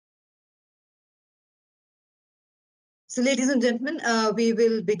So, ladies and gentlemen, we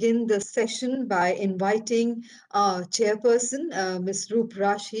will begin the session by inviting our chairperson, Ms. Roop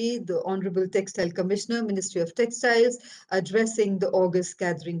Rashi, the Honorable Textile Commissioner, Ministry of Textiles, addressing the August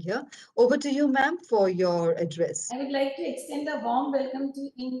gathering here. Over to you, ma'am, for your address. I would like to extend a warm welcome to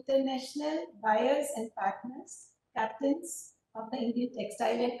international buyers and partners, captains of the Indian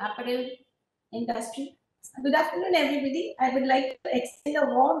textile and apparel industry. Good afternoon, everybody. I would like to extend a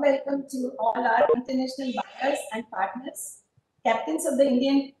warm welcome to all our international buyers and partners, captains of the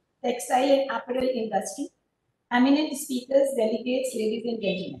Indian textile and apparel industry, eminent speakers, delegates, ladies and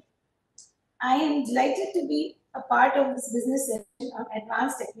gentlemen. I am delighted to be a part of this business session on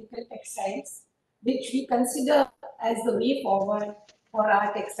advanced technical textiles, which we consider as the way forward for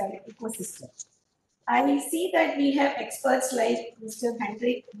our textile ecosystem. I see that we have experts like Mr.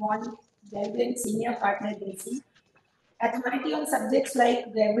 Hendrik von Delden, Senior Partner Gherzi, authority on subjects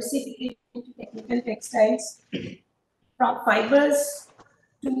like diversification to technical textiles, from fibers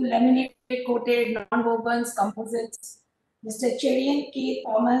to laminated, coated, non-wovens, composites. Mr. Cherian K.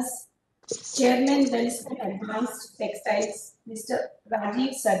 Thomas, Chairman, Welspun Advanced Textiles, Mr.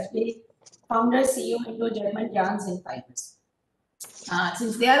 Rajiv Sajdeh, Founder, CEO, Indo German Yarns and Fibres.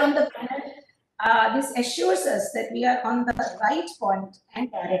 Since they are on the panel, this assures us that we are on the right point and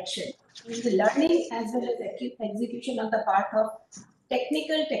direction in the learning as well as execution on the path of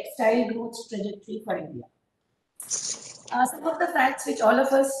technical textile growth trajectory for India. Some of the facts which all of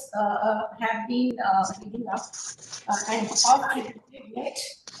us have been reading up and oft repeated yet,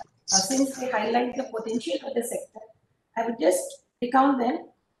 since they highlight the potential of the sector, I would just recount them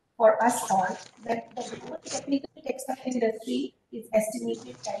for us all, that the global technical textile industry is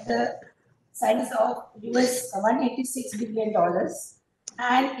estimated at the size of US $186 billion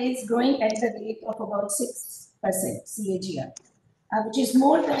and is growing at the rate of about 6% CAGR, which is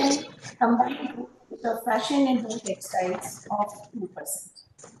more than combined growth of fashion and home textiles of 2%.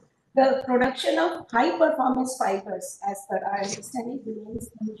 The production of high-performance fibers, as per our understanding, remains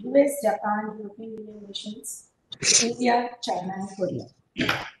in US, Japan, European Union nations, India, China, and Korea.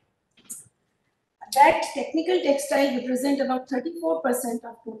 That technical textile represent about 34%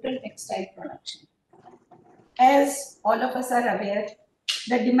 of total textile production. As all of us are aware,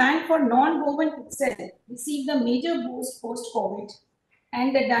 the demand for non-woven textile received a major boost post-COVID,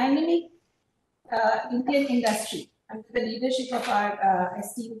 and the dynamic Indian industry, under the leadership of our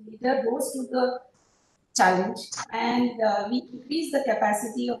esteemed leader, rose to the challenge, and we increased the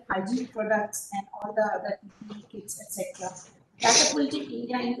capacity of hygiene products and all the other PPE kits, etc., catapulting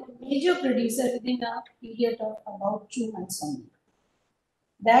India into a major producer within a period of about 2 months only.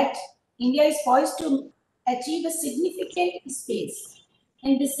 That India is poised to achieve a significant space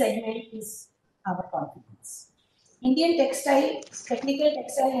in this segment is our confidence. Indian technical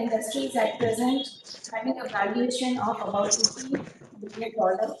textile industry is at present having a valuation of about $15 billion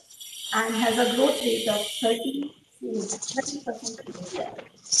and has a growth rate of 30% per year.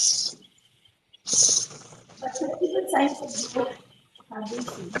 But critical signs of growth have been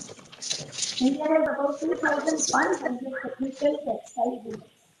seen. India has about 2,100 technical textile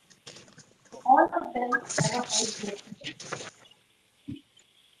units. All of them have a high growth potential.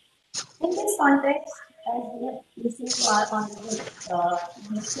 In this context, as we have listened to our honorable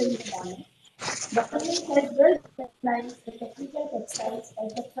minister in the morning, government has well recognized the technical textiles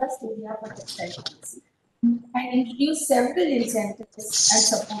as the first area for textile policy and introduced several incentives and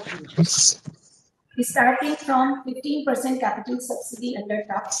support measures. Starting from 15% capital subsidy under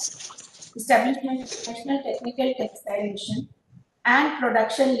TUF, establishment of National Technical Textile Mission, and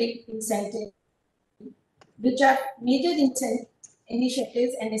production-linked incentive, which are major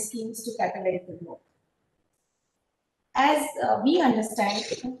initiatives and schemes to catalyze the growth. As we understand,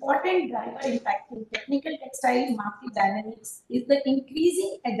 the important driver impacting technical textile market dynamics is the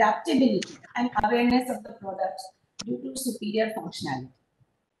increasing adaptability and awareness of the products due to superior functionality.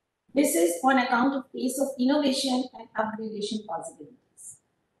 This is on account of pace of innovation and upgradation possibilities.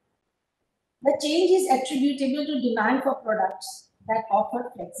 The change is attributable to demand for products that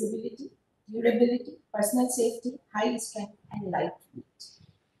offer flexibility, durability, personal safety, high strength, and light weight.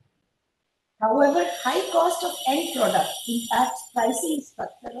 However, high cost of end product impacts pricing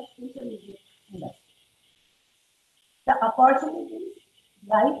structure of intermediate industry. The opportunities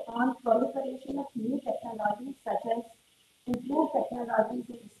lie on proliferation of new technologies such as improved technologies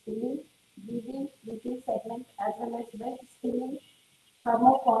in spinning, weaving, knitting segment, as well as web spinning,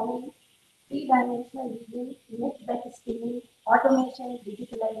 thermoforming, three-dimensional weaving, knit bed spinning, automation,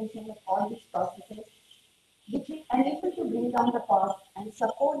 digitalization of all these processes, which will enable to bring down the cost and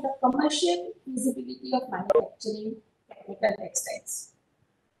support the commercial feasibility of manufacturing technical textiles.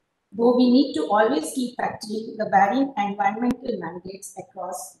 though we need to always keep factoring the varying environmental mandates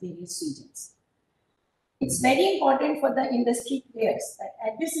across various regions. It's very important for the industry players that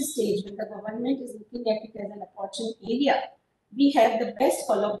at this stage, when the government is looking at it as an opportune area, we have the best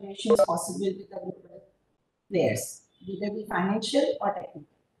collaborations possible with the global players, whether be financial or technical.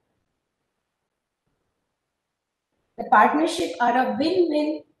 The partnership are a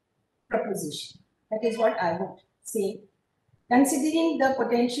win-win proposition. That is what I would say, considering the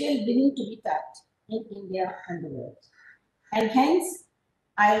potential willing to be tapped in India and the world. And hence,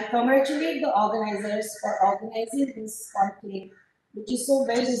 I congratulate the organizers for organizing this conclave, which is so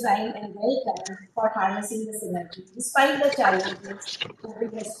well designed and well planned for harnessing the synergy, despite the challenges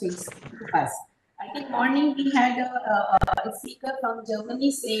COVID has faced to us. I think morning we had a speaker from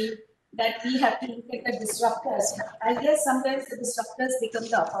Germany saying that we have to look at the disruptors. I guess sometimes the disruptors become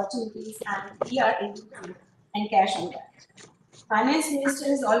the opportunities and we are able to encash on that. Finance Minister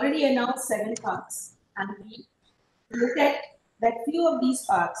has already announced 7 parks, and we look at that few of these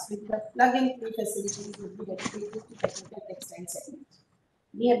parks with the plug-and-play facilities will be dedicated to technical textile segment.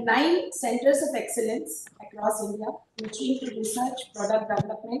 We have 9 centers of excellence across India, which include research, product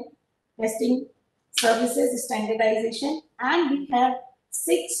development, testing, services, standardization, and we have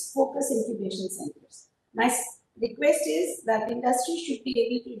 6 focus incubation centers. My request is that industry should be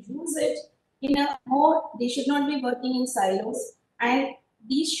able to use it in a more, they should not be working in silos, and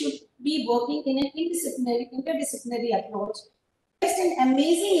these should be working in an interdisciplinary approach. Just an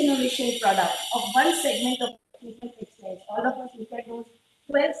amazing innovation product of one segment of technical textiles. All of us look at those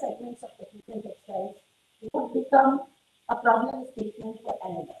 12 segments of technical textiles. It would become a problem statement for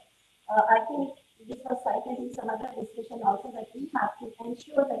another. I think this was cited in some other discussion also that we have to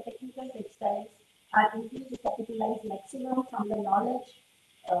ensure that technical textiles are able to capitalize maximum from the knowledge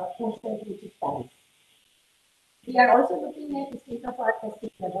transfer which is carried. We are also looking at state-of-art testing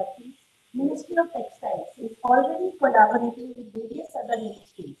laboratories. Ministry of Textiles is already collaborating with various other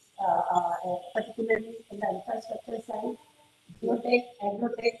ministries, particularly in the infrastructure side, geotech,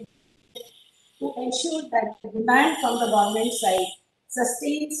 agrotech, to ensure that the demand from the government side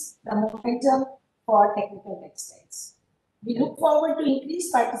sustains the momentum for technical textiles. We look forward to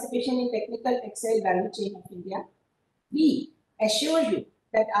increased participation in technical textile value chain of India. We assure you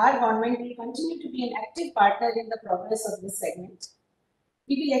that our government will continue to be an active partner in the progress of this segment.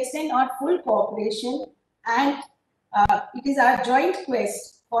 We will extend our full cooperation, and it is our joint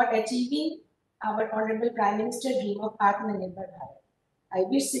quest for achieving our Honorable Prime Minister dream of Atmanirbhar Bharat. I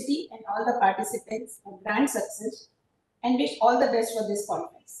wish CITI and all the participants a grand success and wish all the best for this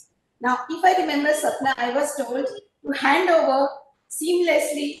conference. Now, if I remember, Sapna, I was told to hand over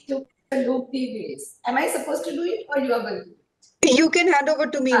seamlessly to Loek Vries. Am I supposed to do it, or you are going to do it? You can hand over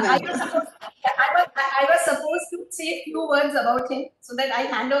to me now. I was supposed to say a few words about him so that I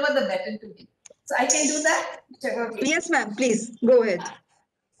hand over the baton to him. So I can do that? Yes, ma'am. Please go ahead.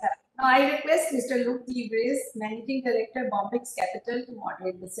 Now I request Mr. Loek Vries, Managing Director, Bombyx Capital, to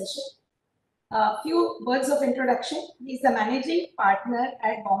moderate the session. A few words of introduction. He is the Managing Partner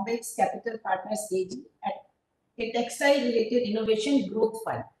at Bombyx Capital Partners AG, at a textile-related innovation growth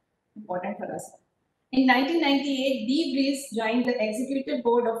fund. Important for us. In 1998, Vries joined the executive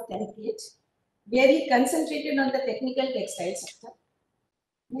board of Conclave, where he concentrated on the technical textile sector.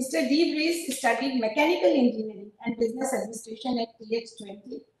 Mr. Vries studied mechanical engineering and business administration at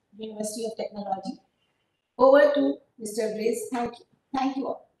TH20, University of Technology. Over to Mr. Vries. Thank you. Thank you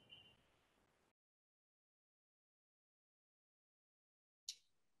all.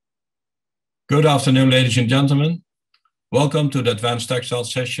 Good afternoon, ladies and gentlemen. Welcome to the Advanced Textile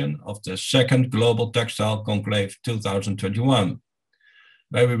session of the second Global Textile Conclave 2021,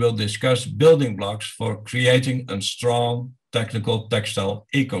 where we will discuss building blocks for creating a strong technical textile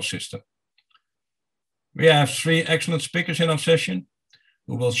ecosystem. We have 3 excellent speakers in our session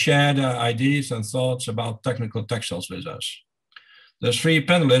who will share their ideas and thoughts about technical textiles with us. The 3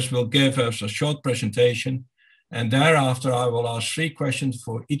 panelists will give us a short presentation, and thereafter I will ask 3 questions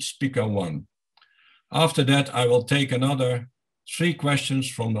for each speaker 1. After that, I will take another 3 questions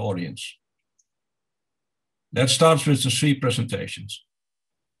from the audience. Let's start with the 3 presentations.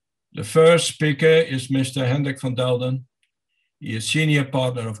 The first speaker is Mr. Hendrik van Delden. He is Senior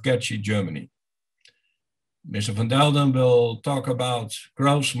Partner of Gherzi, Germany. Mr. van Delden will talk about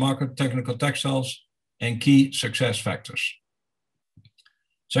growth market technical textiles and key success factors.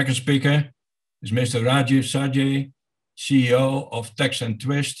 Second speaker is Mr. Rajiv Sajdeh, CEO of Tex &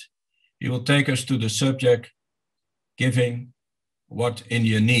 Twist. He will take us to the subject, giving what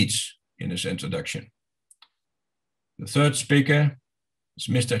India needs, in his introduction. The third speaker is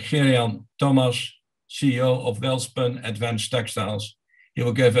Mr. Cherian, CEO of Welspun Advanced Textiles. He He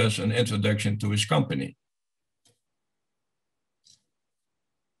will give us an introduction to his company.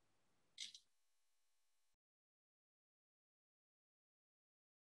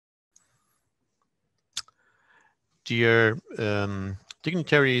 Dear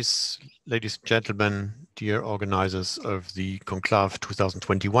dignitaries, ladies and gentlemen, dear organizers of the Conclave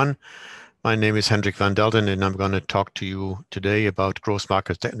 2021, my name is Hendrik van Delden, and I'm going to talk to you today about growth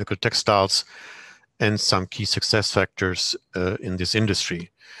market technical textiles and some key success factors in this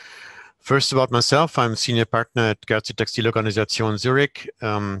industry. First, about myself, I'm senior partner at Gherzi Textile Organisation Zurich.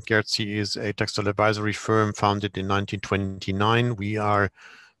 Gherzi is a textile advisory firm founded in 1929. We are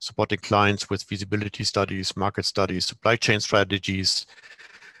supporting clients with feasibility studies, market studies, supply chain strategies,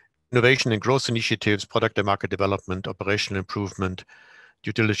 innovation and growth initiatives, product and market development, operational improvement,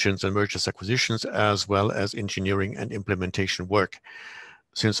 due diligence and mergers acquisitions, as well as engineering and implementation work.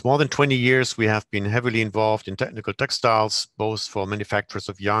 Since more than 20 years, we have been heavily involved in technical textiles, both for manufacturers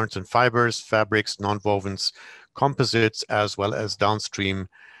of yarns and fibers, fabrics, nonwovens, composites, as well as downstream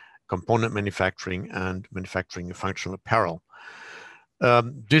component manufacturing and manufacturing of functional apparel.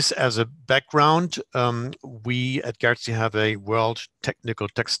 This as a background, we at Gherzi have a world technical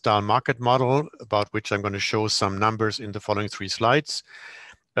textile market model about which I'm going to show some numbers in the following 3 slides.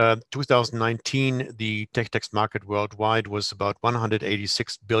 2019, the tech market worldwide was about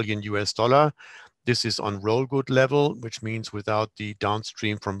 $186 billion US. This is on roll good level, which means without the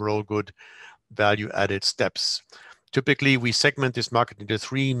downstream from roll good value added steps. Typically, we segment this market into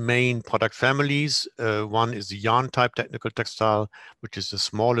 3 main product families. One is the yarn type technical textile, which is the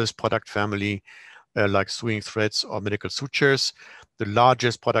smallest product family, like sewing threads or medical sutures. The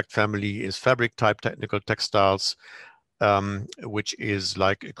largest product family is fabric type technical textiles, which is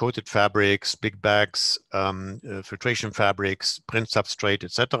like coated fabrics, big bags, filtration fabrics, print substrate,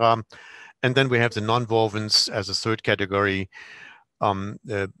 etc. And then we have the nonwovens as a 3rd category,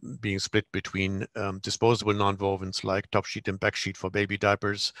 being split between disposable nonwovens like top sheet and back sheet for baby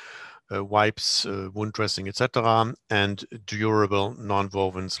diapers, wipes, wound dressing, etc., and durable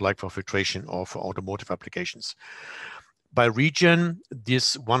nonwovens like for filtration or for automotive applications. By region,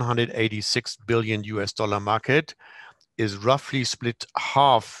 this $186 billion US market is roughly split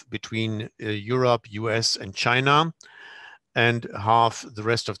half between Europe, US, and China, and half the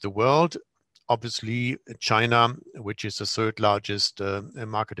rest of the world. Obviously, China, which is the 3rd largest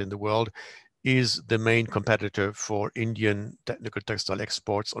market in the world, is the main competitor for Indian technical textile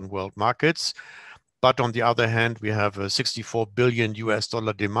exports on world markets. But on the other hand, we have a $64 billion US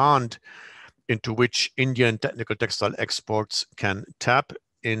demand into which Indian technical textile exports can tap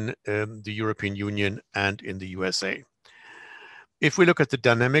in the European Union and in the USA. If we look at the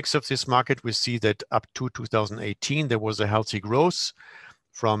dynamics of this market, we see that up to 2018, there was a healthy growth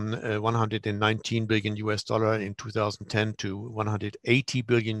from $119 billion US in 2010 to $180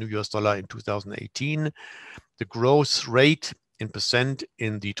 billion US in 2018. The growth rate in percent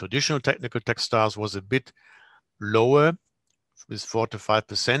in the traditional technical textiles was a bit lower, with 4 to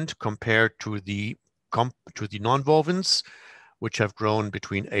 5% compared to the nonwovens, which have grown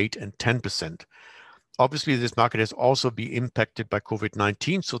between 8 and 10%. Obviously, this market has also been impacted by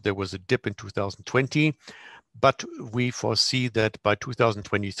COVID-19, so there was a dip in 2020. But we foresee that by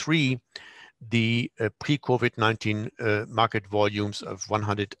 2023, the pre-COVID-19 market volumes of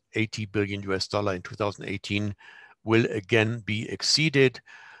 $180 billion US in 2018 will again be exceeded,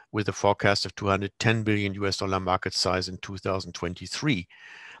 with a forecast of $210 billion US market size in 2023.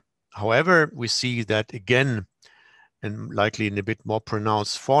 However, we see that again, and likely in a bit more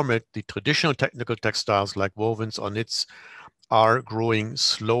pronounced format, the traditional technical textiles like wovens or knits are growing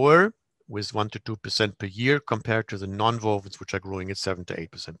slower, with 1 to 2% per year, compared to the nonwovens, which are growing at 7 to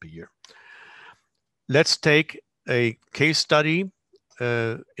 8% per year. Let's take a case study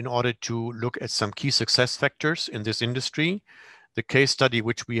in order to look at some key success factors in this industry. The case study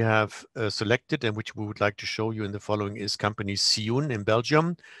which we have selected and which we would like to show you in the following is company Sioen in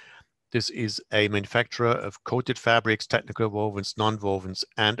Belgium. This is a manufacturer of coated fabrics, technical wovens, nonwovens,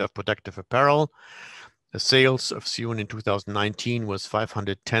 and of protective apparel. The sales of Sioen in 2019 was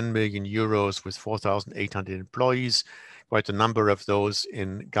 510 million euros with 4,800 employees, quite a number of those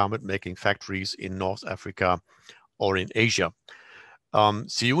in garment making factories in North Africa or in Asia.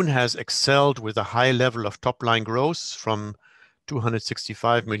 Sioen has excelled with a high level of top line growth from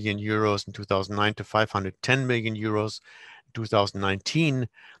 265 million euros in 2009 to 510 million euros in 2019,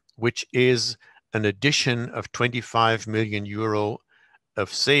 which is an addition of 25 million euro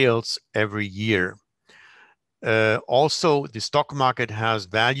of sales every year. Also, the stock market has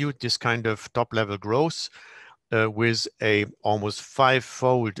valued this kind of top-level growth with a almost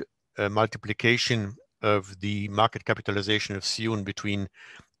 5-fold multiplication of the market capitalization of Siyun between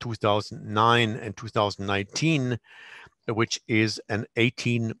 2009 and 2019, which is an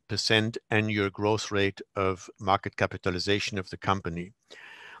 18% annual growth rate of market capitalization of the company.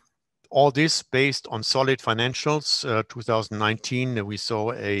 All this based on solid financials. 2019, we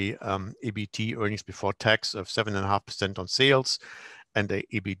saw a EBT, earnings before tax, of 7.5% on sales and a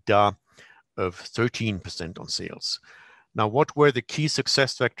EBITDA of 13% on sales. Now, what were the key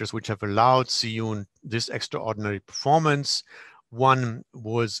success factors which have allowed Siyun this extraordinary performance? One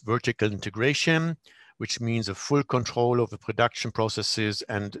was vertical integration, which means a full control over production processes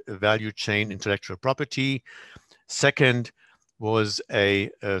and value chain intellectual property. Second was a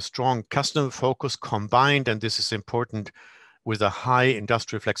strong customer focus combined, and this is important, with a high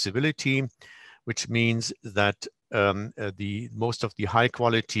industrial flexibility, which means that most of the high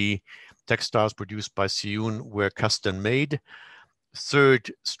quality textiles produced by Siyun were custom made.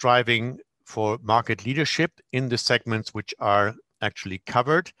 Third, striving for market leadership in the segments which are actually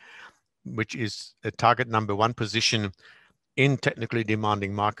covered, which is a target number one position in technically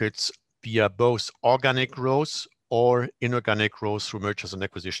demanding markets via both organic growth or inorganic growth through mergers and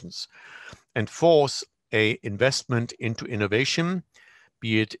acquisitions. And fourth, a investment into innovation,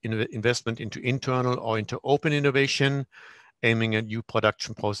 be it investment into internal or into open innovation, aiming at new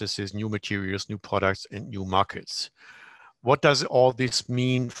production processes, new materials, new products, and new markets. What does all this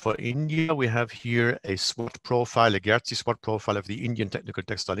mean for India? We have here a SWOT profile, a Gherzi SWOT profile of the Indian technical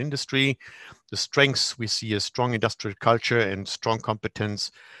textile industry. The strengths, we see a strong industrial culture and strong competence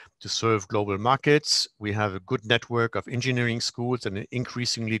to serve global markets. We have a good network of engineering schools and an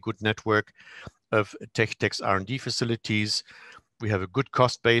increasingly good network of tech R&D facilities. We have a good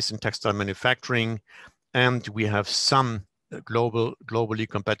cost base in textile manufacturing, and we have some globally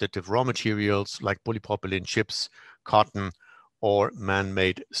competitive raw materials like polypropylene chips, cotton, or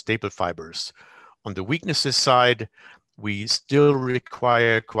man-made staple fibers. On the weaknesses side, we still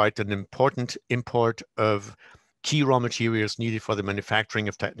require quite an important import of key raw materials needed for the manufacturing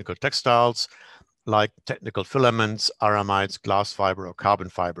of technical textiles, like technical filaments, aramides, glass fiber, or carbon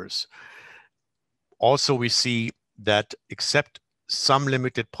fibers. Also, we see that except some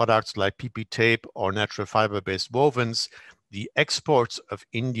limited products like PP tape or natural fiber-based wovens, the exports of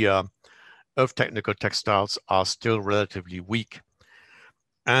India of technical textiles are still relatively weak.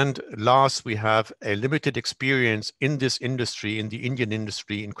 And last, we have a limited experience in this industry, in the Indian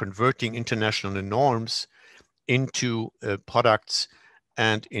industry, in converting international norms into products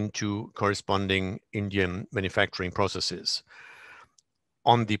and into corresponding Indian manufacturing processes.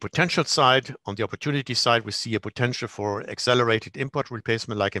 On the potential side, on the opportunity side, we see a potential for accelerated import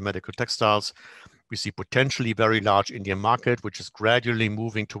replacement like in medical textiles. We see potentially very large Indian market, which is gradually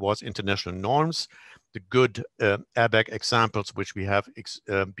moving towards international norms. The good airbag examples, which we have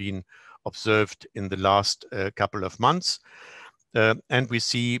been observed in the last couple of months. And we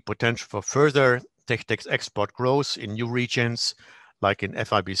see potential for further Tech-Tex export growth in new regions, like in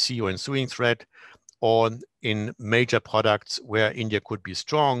FIBC or in sewing thread, or in major products where India could be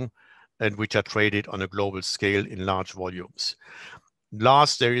strong and which are traded on a global scale in large volumes.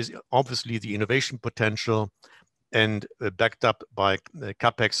 Last, there is obviously the innovation potential and backed up by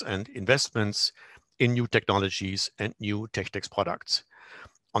CapEx and investments in new technologies and new Tech-Tex products.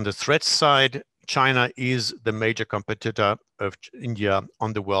 On the thread side, China is the major competitor of India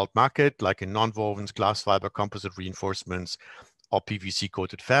on the world market, like in nonwovens, glass fiber, composite reinforcements, or PVC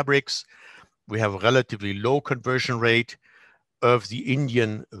coated fabrics. We have a relatively low conversion rate of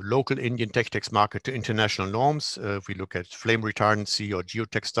the local Indian Tech-Tex market to international norms. If we look at flame retardancy or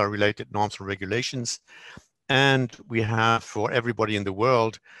geotextile related norms and regulations. And we have, for everybody in the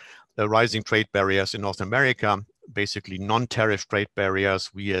world, rising trade barriers in North America, basically non-tariff trade barriers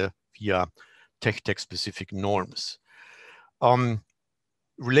via Tech-Tex specific norms.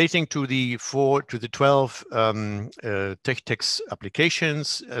 Relating to the 12 Tech-Tex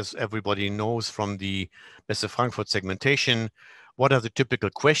applications, as everybody knows from the Messe Frankfurt segmentation, what are the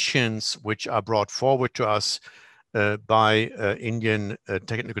typical questions which are brought forward to us by Indian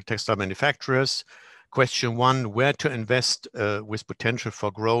technical textile manufacturers? Question one, where to invest with potential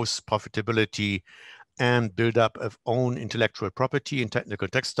for growth, profitability, and build up of own intellectual property in technical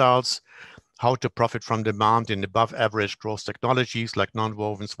textiles? How to profit from demand in above average growth technologies like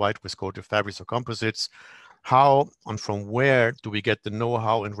nonwovens, white viscose fabrics, or composites? How and from where do we get the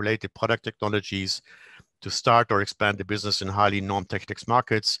know-how and related product technologies to start or expand the business in highly normed Tech-Tex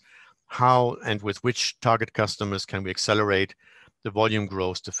markets? How and with which target customers can we accelerate the volume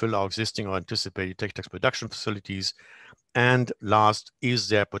growth to fill our existing or anticipated Tech-Tex production facilities? And last, is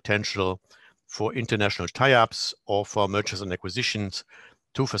there potential for international tie-ups or for mergers and acquisitions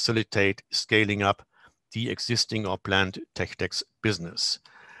to facilitate scaling up the existing or planned TechTex business.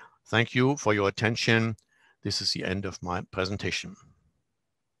 Thank you for your attention. This is the end of my presentation.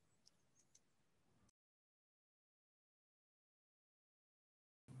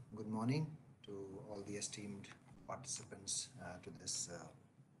 Good morning to all the esteemed participants to this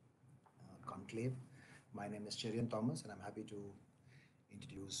conclave. My name is Cherian Thomas, and I'm happy to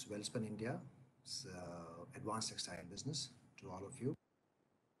introduce Welspun India's advanced textile business to all of you.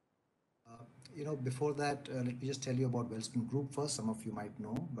 Before that, let me just tell you about Welspun Group first. Some of you might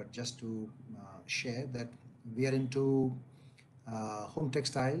know, but just to share that we are into home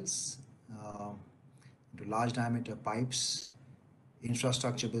textiles, into large diameter pipes,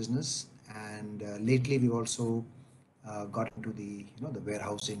 infrastructure business, and lately we also got into the the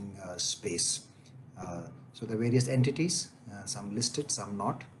warehousing space. So there are various entities, some listed, some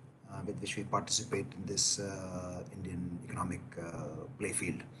not, with which we participate in this Indian economic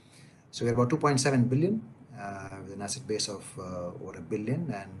playfield. So we're about 2.7 billion with an asset base of over $1 billion,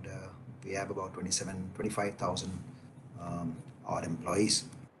 and we have about 25,000 odd employees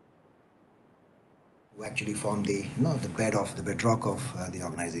who actually form the the bedrock of the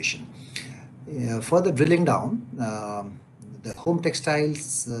organization. Further drilling down, the home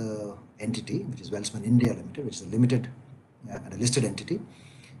textiles entity, which is Welspun India Limited, which is a limited and a listed entity,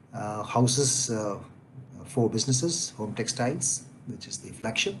 houses 4 businesses: home textiles, which is the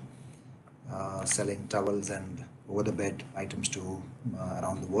flagship, selling towels and over-the-bed items to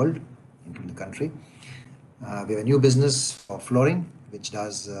around the world, including the country. We have a new business for flooring, which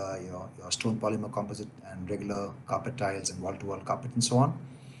does your stone polymer composite and regular carpet tiles and wall-to-wall carpet and so on.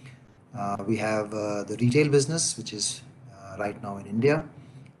 We have the retail business, which is right now in India,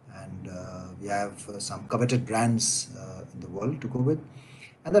 and we have some coveted brands in the world to go with.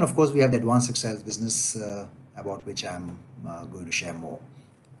 And then, of course, we have the advanced textiles business, about which I'm going to share more.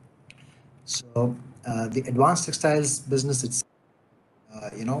 So the advanced textiles business, it's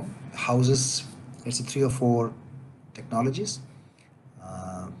houses, let's say, 3 or 4 technologies.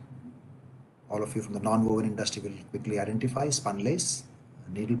 All of you from the non-woven industry will quickly identify spun lace,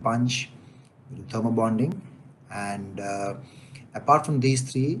 needle punch, we do thermobonding, and apart from these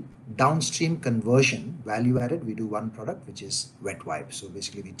 3, downstream conversion, value added, we do one product, which is wet wipe. So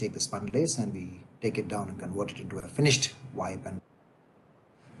basically we take the spun lace and we take it down and convert it into a finished wipe, and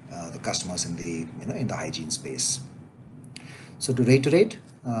the customers in the in the hygiene space. So to reiterate,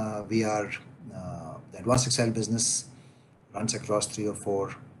 we are the advanced textile business runs across 3 or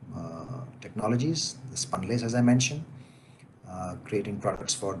 4 technologies. The spun lace, as I mentioned, creating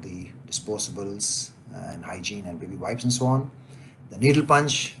products for the disposables and hygiene and baby wipes and so on. The needle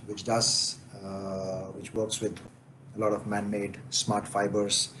punch, which works with a lot of man-made smart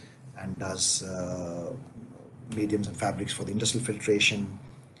fibers and does mediums and fabrics for the industrial filtration,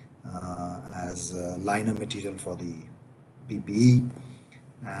 as liner material for the PPE,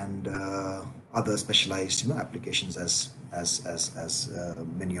 and other specialized applications as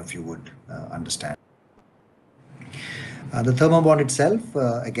many of you would understand. The thermobond itself,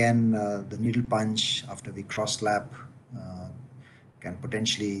 again, the needle punch after we cross-lap can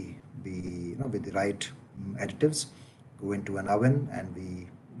potentially be, with the right additives, go into an oven, and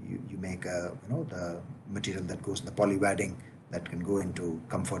you make the material that goes in the polywadding that can go into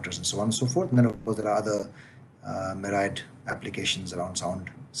comforters and so on and so forth. And then, of course, there are other myriad applications around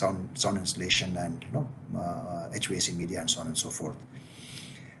sound insulation and HVAC media and so on and so forth.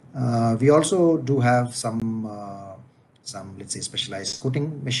 We also do have some let's say specialized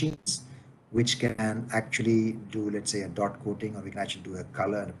coating machines, which can actually do, let's say, a dot coating, or we can actually do a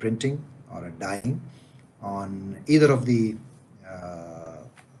color and a printing or a dyeing on either of the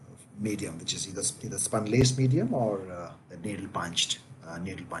medium, which is either spun lace medium or the needle punch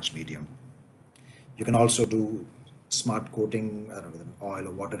medium. You can also do smart coating with an oil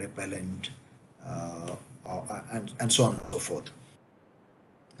or water repellent, and so on and so forth.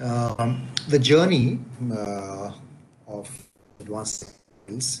 The journey of advanced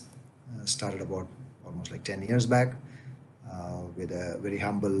textiles started about almost like 10 years back with a very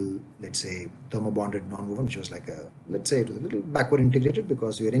humble, let's say, thermobonded non-woven, which was like let's say, it was a little backward integrated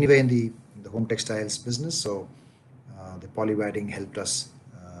because we were anyway in the home textiles business. So the polywadding helped us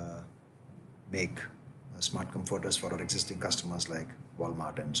make smart comforters for our existing customers like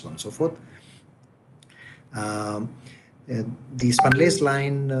Walmart and so on and so forth. The spun lace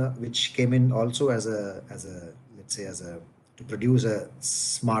line, which came in also as a let's say to produce a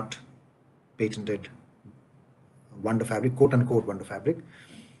smart patented wonder fabric, quote unquote wonder fabric,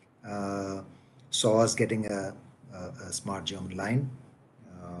 saw us getting a smart German line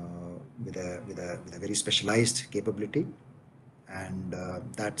with a very specialized capability, and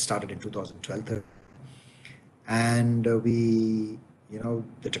that started in 2012. And the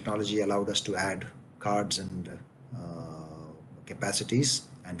technology allowed us to add cards and capacities,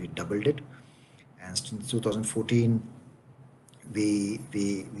 and we doubled it. And since 2014, we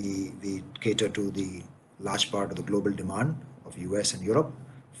cater to the large part of the global demand of US and Europe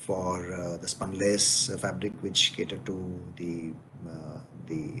for the spunlace fabric, which cater to the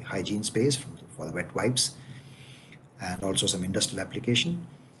hygiene space for the wet wipes, and also some industrial application.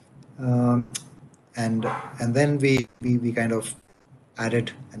 And then we kind of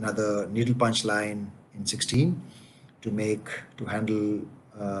added another needle punch line in 16 to handle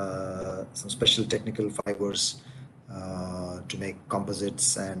some special technical fibers to make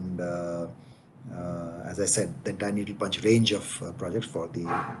composites and as I said, the entire needle punch range of projects for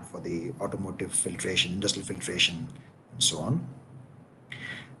the automotive filtration, industrial filtration, and so on.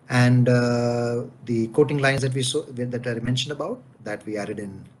 And the coating lines that that I mentioned about, that we added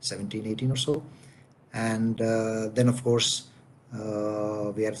in 17, 18 or so. And then of course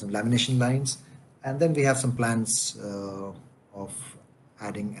we have some lamination lines, and then we have some plans of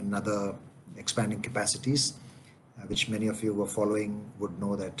adding another, expanding capacities, which many of you who are following would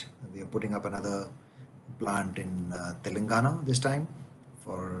know that we are putting up another plant in Telangana this time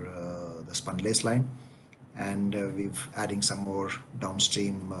for the spunlace line, and we've adding some more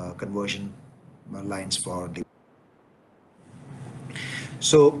downstream conversion lines for the.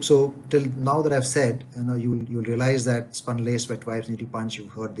 So till now that I've said, you'll realize that spunlace, wet wipes, needle punch,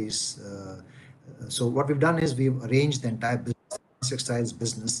 you've heard these. So what we've done is we've arranged the entire business, textiles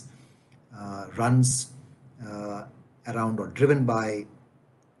business runs around or driven by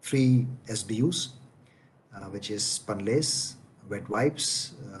 3 SBUs, which is spunlace, wet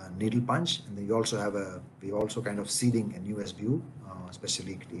wipes, needle punch, and then we also kind of seeding a new SBU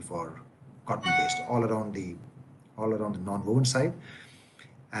specifically for cotton based all around the non-woven side.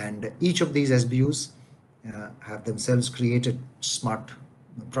 And each of these SBUs have themselves created smart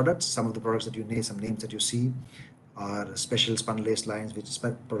products. Some of the products that you name, some names that you see, are special spunlace lines, which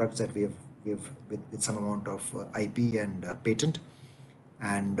are products that we have with some amount of IP and patent.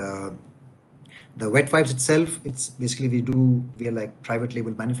 And the wet wipes itself, it's basically we are like private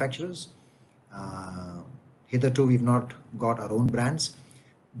label manufacturers. Hitherto we've not got our own brands,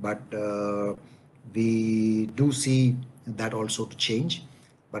 but we do see that also to change.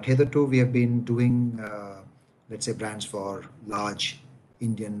 But hitherto we have been doing, let's say, brands for large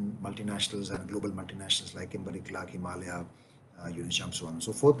Indian multinationals and global multinationals like Kimberly-Clark, Himalaya, Unichamp, so on and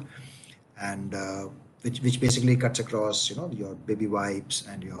so forth, and which basically cuts across, your baby wipes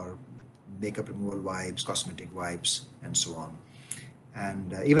and your makeup removal wipes, cosmetic wipes, and so on.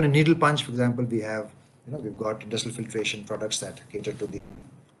 And even a needle punch, for example, we've got industrial filtration products that cater to the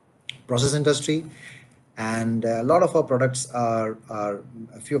process industry. And a lot of our products are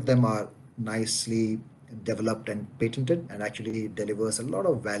a few of them are nicely developed and patented, and actually delivers a lot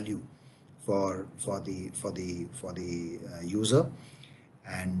of value for the user.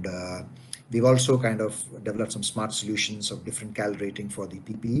 And we've also kind of developed some smart solutions of different calibrating for the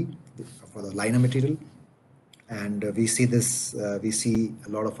PPE, for the liner material. And we see a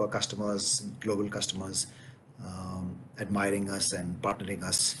lot of our customers, global customers, admiring us and partnering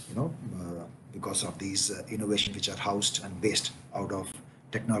us, because of these innovations which are housed and based out of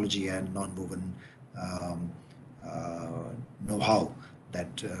technology and non-woven know-how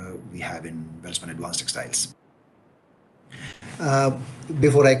that we have in Welspun Advanced Textiles.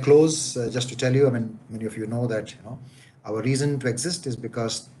 Before I close, just to tell you, many of you know that our reason to exist is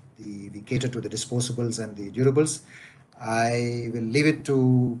because we cater to the disposables and the durables. I will leave it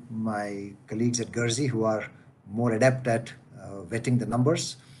to my colleagues at Gherzi, who are more adept at vetting the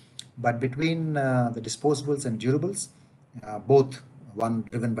numbers. But between the disposables and durables, both one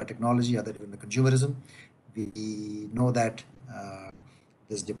driven by technology, other driven by consumerism, we know that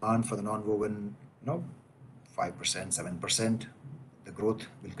there's demand for the non-woven, 5%, 7%. The growth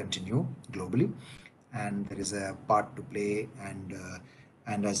will continue globally, and there is a part to play. And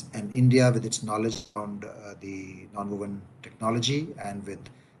India, with its knowledge around the non-woven technology and with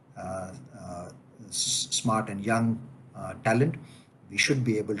smart and young talent, we should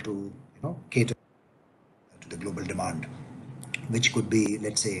be able to cater to the global demand, which could be,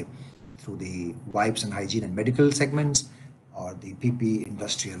 let's say, through the wipes and hygiene and medical segments, or the PP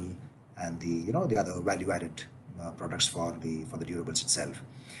industrial, and the the other value-added products for the durables itself.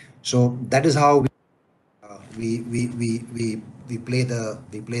 So that is how we play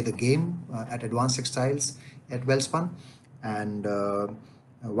the game at Advanced Textiles at Welspun. And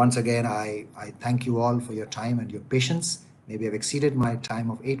once again, I thank you all for your time and your patience. Maybe I've exceeded my time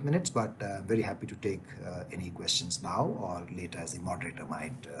of 8 minutes, but I'm very happy to take any questions now or later, as the moderator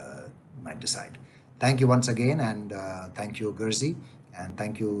might decide. Thank you once again, and thank you, Gherzi, and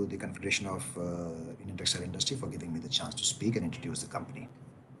thank you, the Confederation of Indian Textile Industry, for giving me the chance to speak and introduce the company.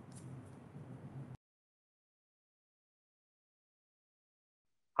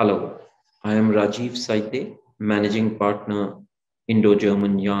 Hello, I am Rajiv Sajdeh, Managing Partner,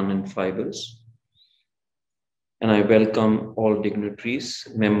 Indo-German Yarn and Fibres, and I welcome all dignitaries,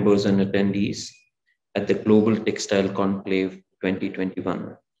 members and attendees at the Global Textile Conclave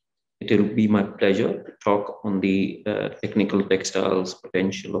 2021. It will be my pleasure to talk on the technical textiles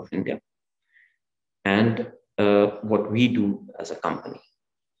potential of India and what we do as a company.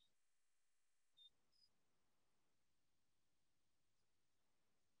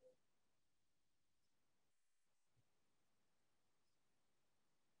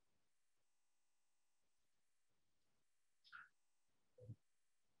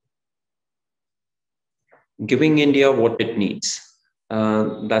 Giving India what it needs.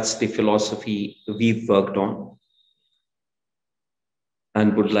 That's the philosophy we've worked on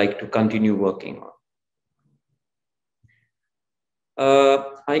and would like to continue working on.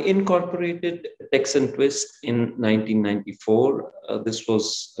 I incorporated Tex and Twist in 1994. This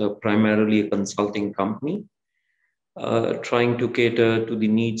was primarily a consulting company trying to cater to the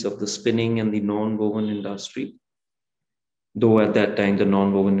needs of the spinning and the non-woven industry, though at that time the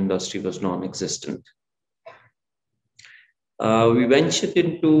non-woven industry was non-existent. We ventured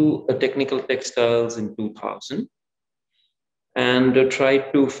into technical textiles in 2000 and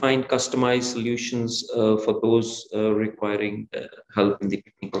tried to find customized solutions for those requiring help in the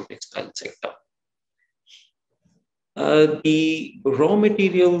technical textile sector. The raw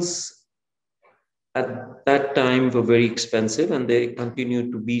materials at that time were very expensive, and they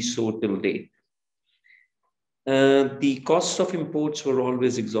continue to be so till date. The costs of imports were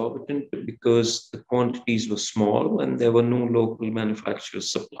always exorbitant because the quantities were small and there were no local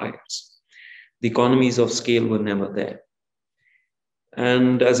manufacturers, suppliers. The economies of scale were never there.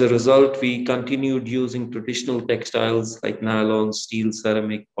 And as a result, we continued using traditional textiles like nylon, steel,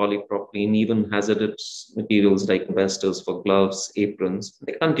 ceramic, polypropylene, even hazardous materials like vesters for gloves, aprons.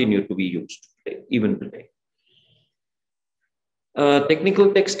 They continue to be used today, even today.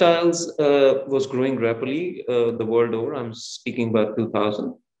 Technical textiles was growing rapidly the world over. I'm speaking about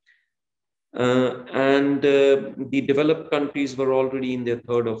 2000. The developed countries were already in their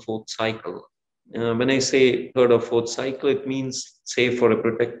third or fourth cycle. When I say third or fourth cycle, it means, say, for a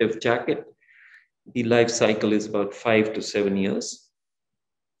protective jacket, the life cycle is about 5 to 7 years.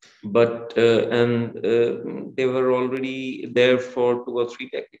 But, they were already there for 2 or 3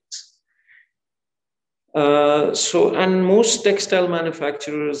 decades. And most textile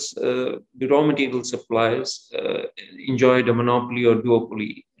manufacturers, the raw material suppliers, enjoyed a monopoly or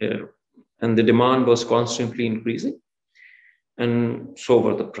duopoly, and the demand was constantly increasing, and so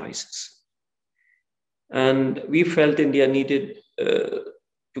were the prices. And we felt India needed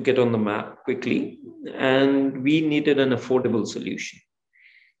to get on the map quickly, and we needed an affordable solution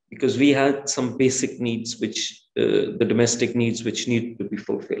because we had some basic needs, which the domestic needs, which needed to be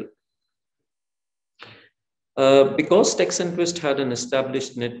fulfilled. Because Tex and Twist had an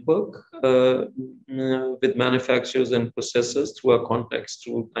established network with manufacturers and processors through our contacts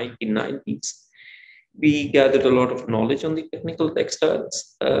through 1990s, we gathered a lot of knowledge on the technical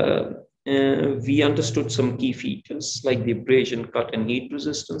textiles. We understood some key features like the abrasion, cut, and heat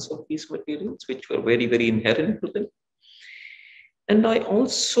resistance of these materials, which were very, very inherent to them. And I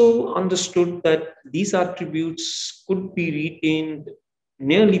also understood that these attributes could be retained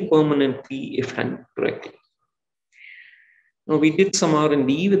nearly permanently if handled correctly. Now, we did some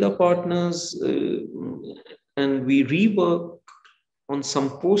R&D with our partners, and we reworked on some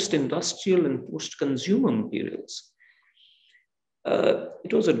post-industrial and post-consumer materials.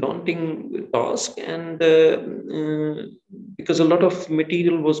 It was a daunting task, and because a lot of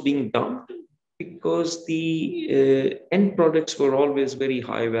material was being dumped, because the end products were always very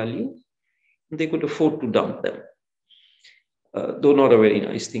high value, and they could afford to dump them, though not a very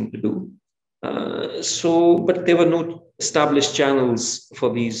nice thing to do. But there were no established channels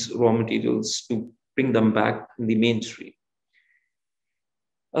for these raw materials to bring them back in the mainstream.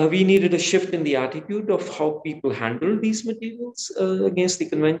 We needed a shift in the attitude of how people handle these materials against the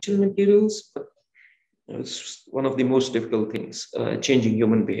conventional materials. But it's one of the most difficult things, changing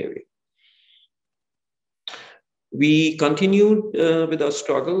human behavior. We continued with our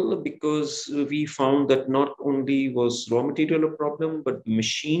struggle because we found that not only was raw material a problem, but the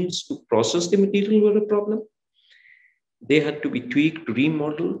machines to process the material were a problem. They had to be tweaked,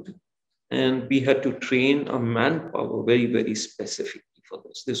 remodeled, and we had to train our manpower very, very specifically for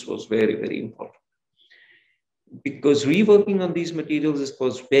this. This was very, very important. because reworking on these materials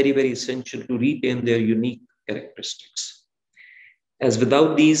was very, very essential to retain their unique characteristics. As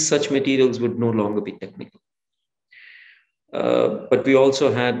without these, such materials would no longer be technical. But we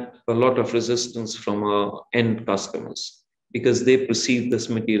also had a lot of resistance from our end customers because they perceived this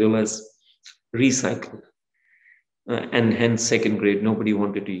material as recycled and hence second grade. Nobody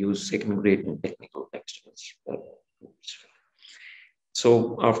wanted to use second grade in technical textiles.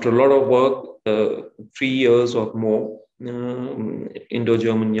 So after a lot of work, 3 years or more,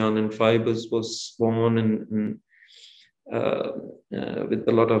 Indo-German Yarn and Fibres was born, and with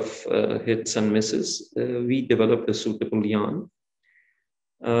a lot of hits and misses, we developed a suitable yarn,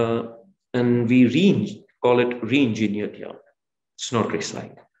 and we call it re-engineered yarn. It's not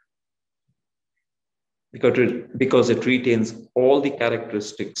recycled because it retains all the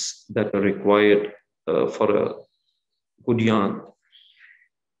characteristics that are required for a good yarn,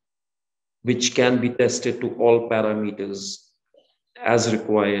 which can be tested to all parameters as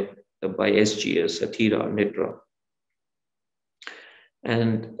required by SGS, ATIRA, NITRA.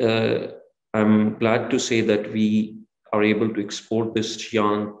 And I'm glad to say that we are able to export this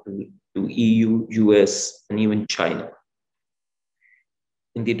yarn to EU, US, and even China.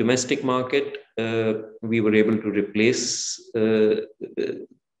 In the domestic market, we were able to replace the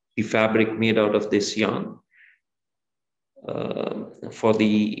fabric made out of this yarn for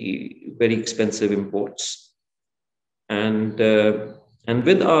the very expensive imports. And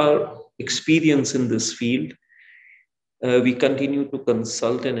with our experience in this field, we continue to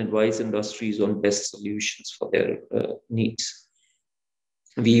consult and advise industries on best solutions for their needs.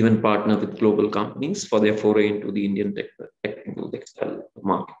 We even partner with global companies for their foray into the Indian technical textile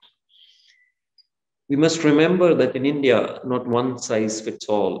market. We must remember that in India, not one size fits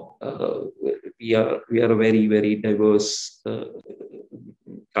all. We are a very, very diverse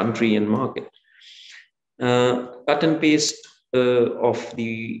country and market. Cut and paste of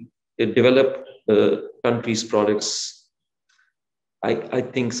the developed countries' products, I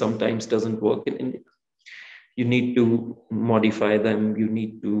think sometimes doesn't work in India. You need to modify them. You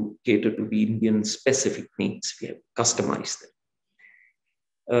need to cater to the Indian specific needs. We have to customize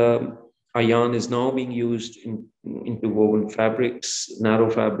them. Our yarn is now being used into woven fabrics, narrow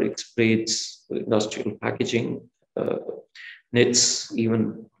fabrics, braids, industrial packaging, knits,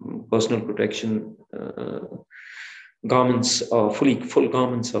 even personal protection garments, full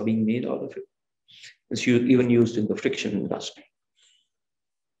garments are being made out of it. It's even used in the friction industry.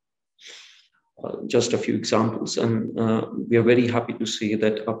 Just a few examples, and we are very happy to say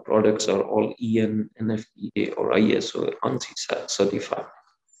that our products are all EN, NFPA, or ISO or ANSI certified.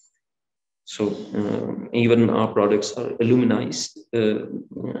 So even our products are aluminized,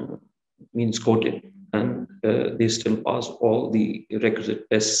 means coated, and they still pass all the requisite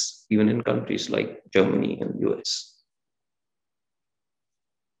tests, even in countries like Germany and US.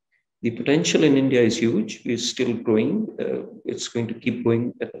 The potential in India is huge. It's still growing. It's going to keep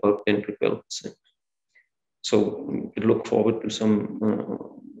going at about 10 to 12%. So we look forward to some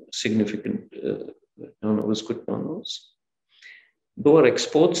significant turnovers, good turnovers. Though our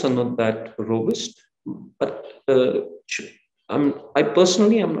exports are not that robust, but I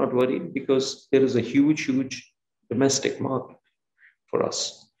personally am not worried because there is a huge, huge domestic market for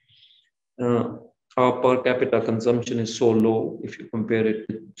us. Our per capita consumption is so low if you compare it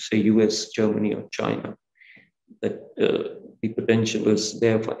with, say, US, Germany, or China, that the potential is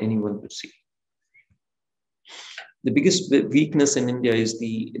there for anyone to see. The biggest weakness in India is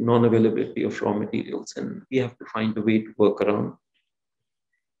the non-availability of raw materials, and we have to find a way to work around.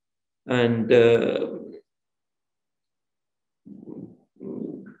 And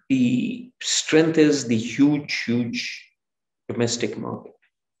the strength is the huge, huge domestic market.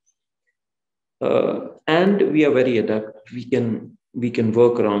 And we are very adept. We can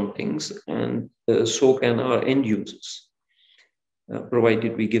work around things, and so can our end users,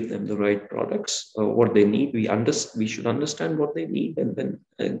 provided we give them the right products, what they need. We should understand what they need and then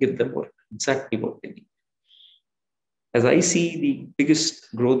give them exactly what they need. As I see, the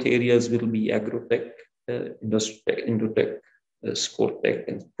biggest growth areas will be agrotech, industry tech, Indotech, sport tech,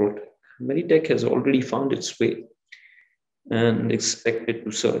 and pro tech. Meditech has already found its way and expected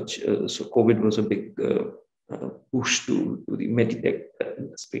to surge. So COVID was a big push to the Meditech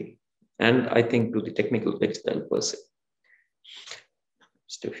industry, and I think to the technical textile per se.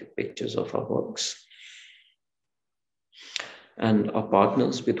 Just a few pictures of our works. And our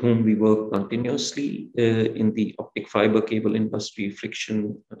partners with whom we work continuously in the optic fiber cable industry,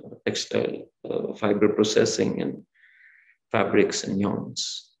 friction, textile, fiber processing, and fabrics and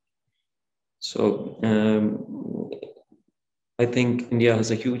yarns. So I think India has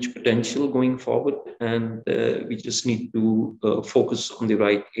a huge potential going forward, and we just need to focus on the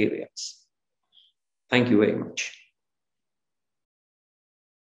right areas. Thank you very much.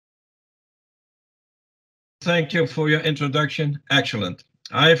 Thank you for your introduction. Excellent.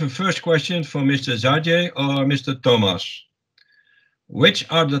 I have a first question for Mr. Sajdeh or Mr. Thomas. Which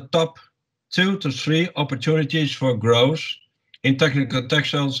are the top 2 to 3 opportunities for growth in technical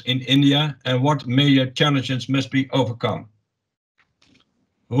textiles in India, and what major challenges must be overcome?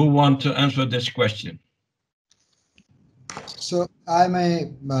 Who want to answer this question? So I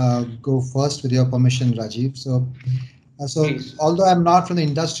may go first with your permission, Rajiv. So although I'm not from the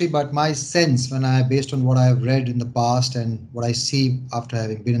industry, but my sense based on what I've read in the past and what I see after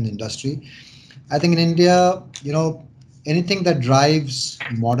having been in the industry, I think in India, anything that drives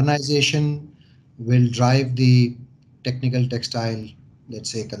modernization will drive the technical textile,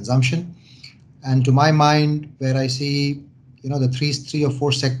 let's say, consumption. And to my mind, where I see, the three or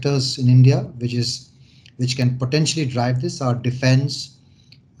four sectors in India, which can potentially drive this are defense,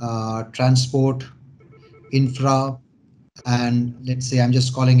 transport, infra, and let's say I'm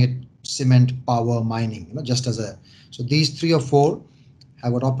just calling it cement, power, mining, so these 3 or 4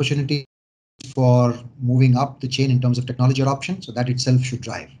 have an opportunity for moving up the chain in terms of technology adoption. So that itself should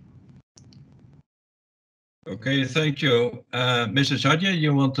drive. Okay, thank you. Mrs. Sajdeh,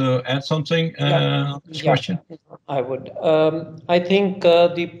 you want to add something on this question? I would. I think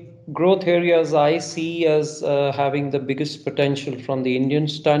the growth areas I see as having the biggest potential from the Indian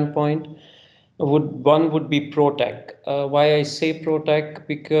standpoint would be ProTech. Why I say ProTech?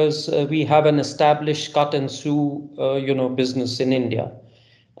 Because we have an established cut and sew business in India,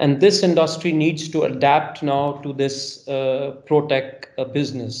 and this industry needs to adapt now to this ProTech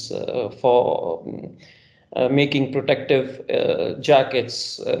business for making protective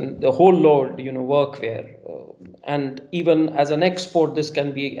jackets and the whole load, workwear, and even as an export, this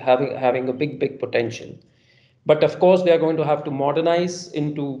can be having a big potential. But of course, they are going to have to modernize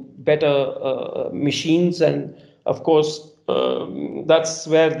into better machines, and of course, that's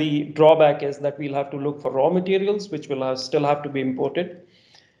where the drawback is, that we'll have to look for raw materials, which will still have to be imported.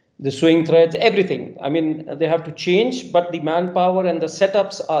 The sewing threads, everything. I mean, they have to change, but the manpower and the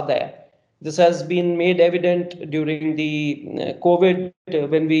setups are there. This has been made evident during the COVID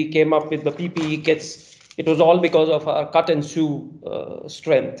when we came up with the PPE kits. It was all because of our cut and sew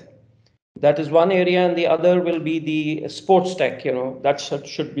strength. That is one area, and the other will be the sports tech. That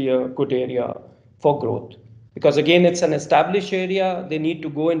should be a good area for growth, because again, it's an established area. They need to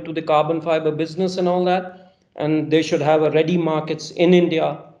go into the carbon fiber business and all that, and they should have a ready markets in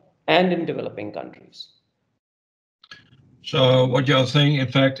India and in developing countries. So what you're saying, in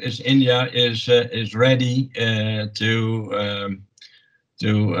fact, is India is ready to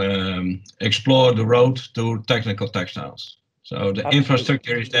explore the road to technical textiles. So the Absolutely.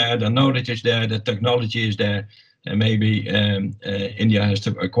 Infrastructure is there, the knowledge is there, the technology is there, and maybe India has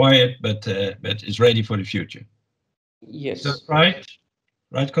to acquire it, but it's ready for the future. Yes. Is that right?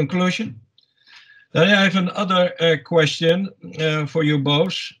 Right conclusion? Then I have another question for you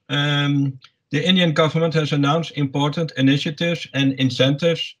both. The Indian government has announced important initiatives and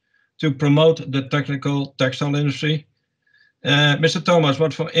incentives to promote the technical textile industry. Mr. Thomas,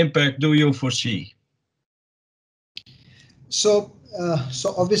 what for impact do you foresee? So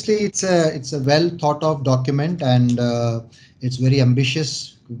obviously it's a well thought of document, and it's very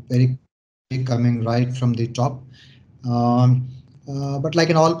ambitious, very coming right from the top. But like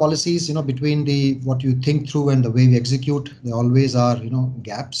in all policies, between what you think through and the way we execute, there always are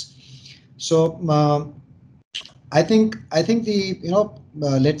gaps. So I think the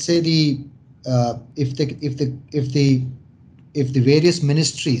let's say if the various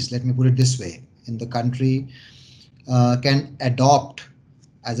ministries, let me put it this way, in the country can adopt,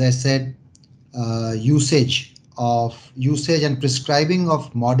 as I said, usage and prescribing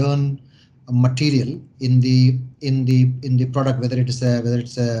of modern material in the product, whether it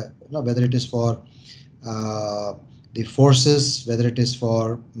is for the forces, whether it is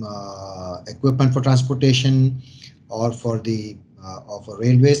for equipment for transportation, or for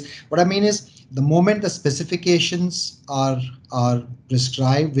railways. What I mean is, the moment the specifications are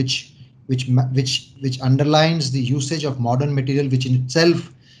prescribed, which underlines the usage of modern material, which in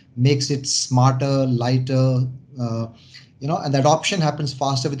itself makes it smarter, lighter, and the adoption happens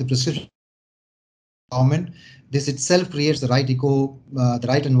faster with the prescription government. This itself creates the right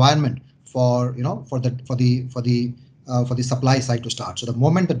environment for the supply side to start. So the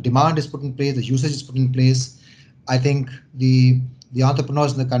moment the demand is put in place, the usage is put in place, I think the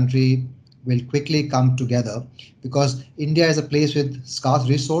entrepreneurs in the country will quickly come together, because India is a place with scarce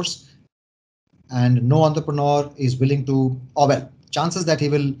resource, and no entrepreneur is willing to, or well, chances that he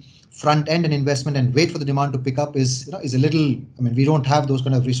will front end an investment and wait for the demand to pick up is a little. I mean, we don't have those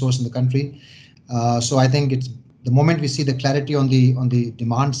kind of resources in the country, so I think it's the moment we see the clarity on the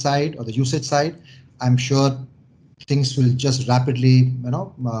demand side or the usage side, I'm sure things will just rapidly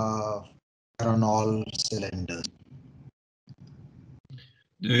fire on all cylinders.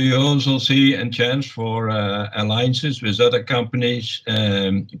 Do you also see a chance for alliances with other companies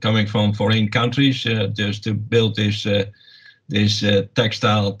coming from foreign countries just to build this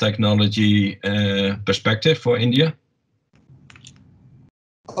textile technology perspective for India?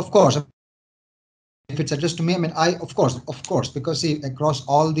 Of course. If it's addressed to me, I mean, of course, because see, across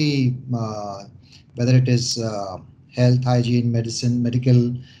all the whether it is health, hygiene, medicine,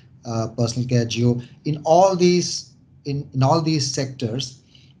 medical, personal care, geo, in all these sectors,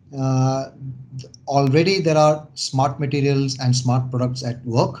 already there are smart materials and smart products at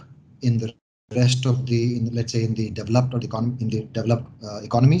work in the rest of let's say in the developed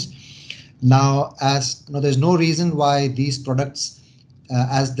economies. Now, as there's no reason why these products,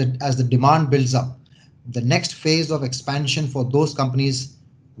 as the demand builds up, the next phase of expansion for those companies,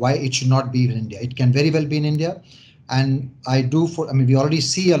 why it should not be in India. It can very well be in India, and we already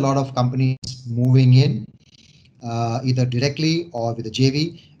see a lot of companies moving in, either directly or with a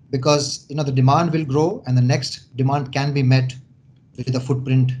JV, because the demand will grow and the next demand can be met with a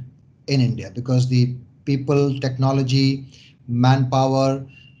footprint in India, because the people, technology, manpower,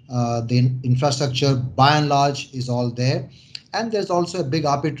 the infrastructure by and large is all there, and there's also a big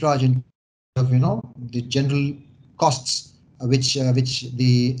arbitrage in of the general costs which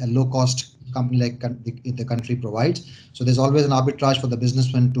the low cost company like the country provides. So there's always an arbitrage for the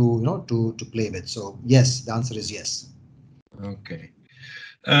businessman to play with. So yes, the answer is yes. Okay.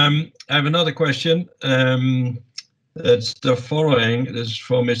 I have another question. It's the following. This is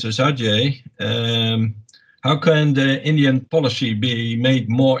from Mr. Sajdeh. How can the Indian policy be made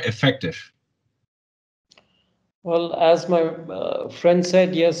more effective? Well, as my friend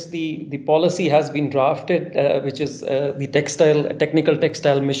said, yes, the policy has been drafted, which is the technical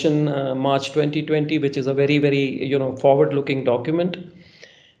textile mission, March 2020, which is a very, very forward-looking document.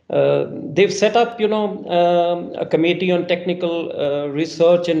 They've set up a committee on technical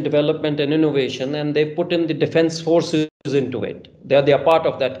research and development and innovation, and they've put in the defense forces into it. They are part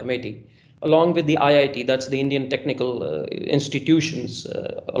of that committee, along with the IIT, that's the Indian technical institutions,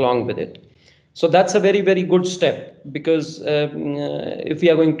 along with it. So that's a very, very good step, because if we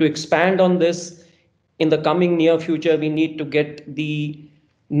are going to expand on this in the coming near future, we need to get the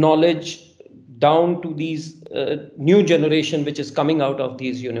knowledge down to these new generation which is coming out of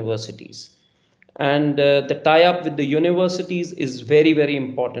these universities. And the tie-up with the universities is very, very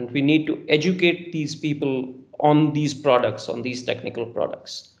important. We need to educate these people on these products, on these technical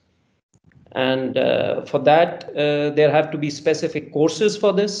products. And for that, there have to be specific courses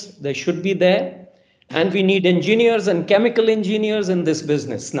for this. They should be there. And we need engineers and chemical engineers in this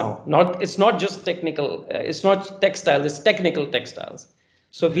business now. It's not just technical, it's not textile, it's technical textiles.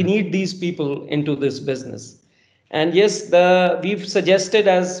 So we need these people into this business. And yes, we've suggested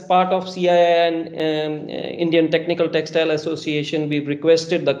as part of CII and Indian Technical Textile Association, we've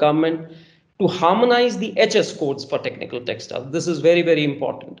requested the government to harmonize the HS codes for technical textiles. This is very, very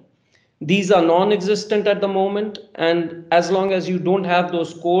important. These are non-existent at the moment, and as long as you don't have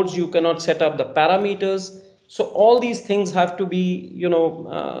those codes, you cannot set up the parameters. So all these things have to be,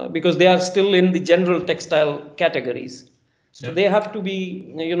 because they are still in the general textile categories. So they have to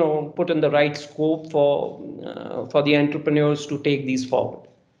be, put in the right scope for the entrepreneurs to take these forward.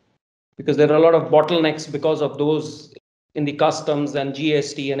 Because there are a lot of bottlenecks because of those in the customs and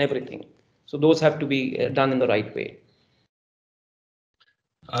GST and everything. So those have to be done in the right way.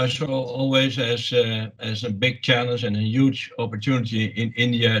 I saw always as a big challenge and a huge opportunity in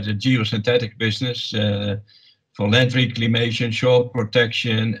India, the geosynthetic business for land reclamation, shore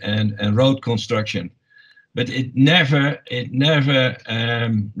protection, and road construction. But it never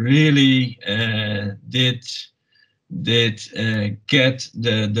really did get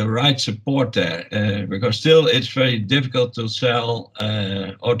the right support there, because still it's very difficult to sell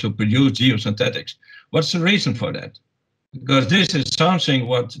or to produce geosynthetics. What's the reason for that? Because this is something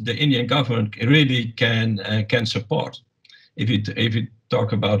what the Indian government really can support if you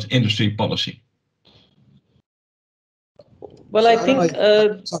talk about industry policy. Well, I think.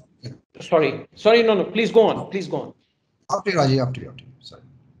 Sorry. No. Please go on. Please go on. After you, Rajiv. After you. Sorry.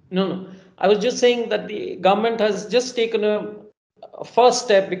 No. I was just saying that the government has just taken a first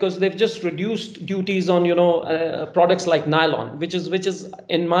step, because they've just reduced duties on products like nylon, which is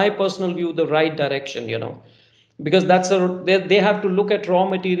in my personal view the right direction. because they have to look at raw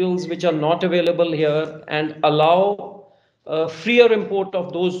materials which are not available here and allow freer import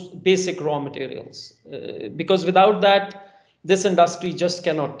of those basic raw materials, because without that, this industry just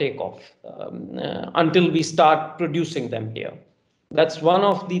cannot take off until we start producing them here. That's one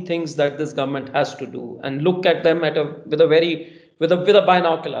of the things that this government has to do, and look at them with a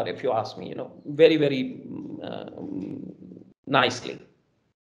binocular, if you ask me, very, very nicely.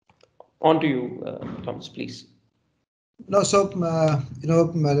 On to you, Thomas, please. No, so,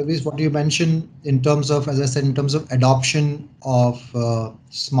 Vries, what you mentioned in terms of, as I said, in terms of adoption of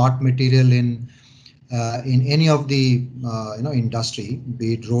smart material in any of the, industry,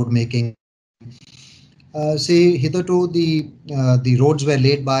 be it road making. See, hitherto the roads were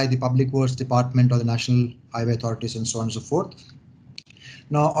laid by the Public Works Department or the National Highway Authorities and so on and so forth.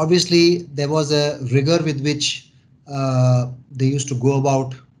 Now, obviously, there was a rigor with which they used to go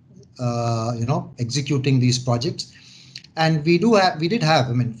about, executing these projects. And we did have,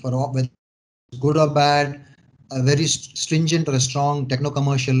 I mean, for all, whether good or bad, a very stringent or a strong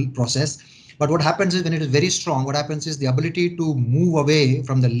techno-commercial process. But what happens is when it is very strong, what happens is the ability to move away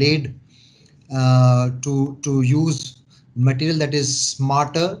from the laid to use material that is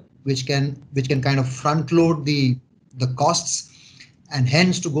smarter, which can kind of front load the costs, and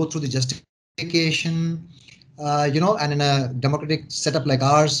hence to go through the justification, and in a democratic setup like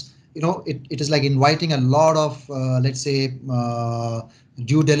ours, it is like inviting a lot of, let's say,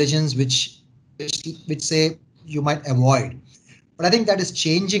 due diligence, which say you might avoid. But I think that is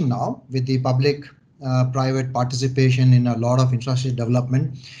changing now with the public private participation in a lot of infrastructure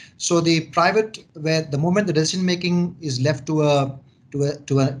development. So the private, where the moment the decision making is left to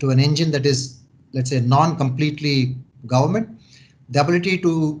an engine that is, let's say, non-completely government, the ability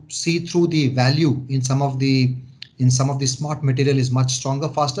to see through the value in some of the smart material is much stronger,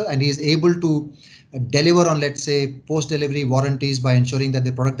 faster, and he is able to deliver on, let's say, post-delivery warranties by ensuring that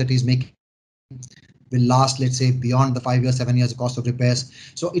the product that he's making will last, let's say, beyond the 5 years, 7 years, the cost of repairs.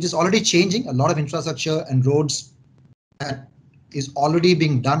 So it is already changing. A lot of infrastructure and roads is already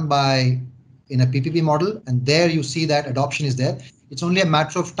being done in a PPP model, and there you see that adoption is there. It's only a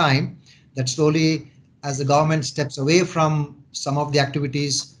matter of time that slowly, as the government steps away from some of the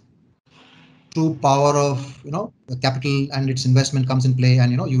activities, true power of the capital and its investment comes in play,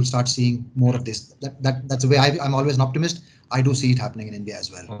 and you'll start seeing more of this. That's the way I'm always an optimist. I do see it happening in India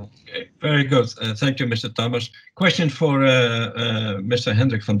as well. Okay, very good. Thank you, Mr. Thomas. Question for Mr.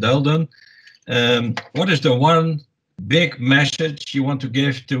 Hendrik van Delden. What is the one big message you want to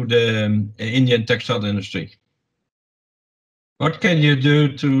give to the Indian textile industry? What can you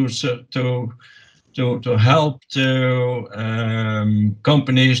do to help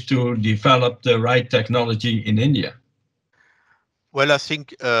companies to develop the right technology in India? Well, I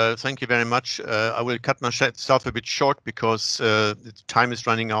think, thank you very much. I will cut myself a bit short because the time is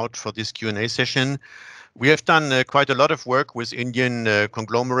running out for this Q&A session. We have done quite a lot of work with Indian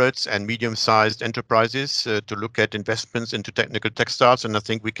conglomerates and medium-sized enterprises to look at investments into technical textiles. And I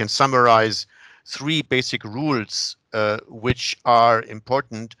think we can summarize 3 basic rules which are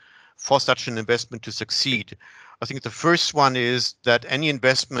important for such an investment to succeed. I think the first one is that any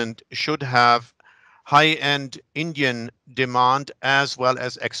investment should have high-end Indian demand as well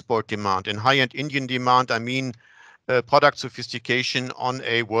as export demand. In high-end Indian demand, I mean product sophistication on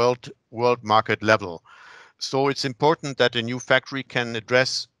a world market level. So it's important that a new factory can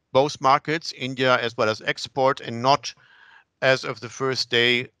address both markets, India as well as export, and not, as of the first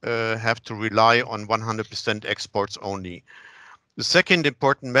day, have to rely on 100% exports only. The second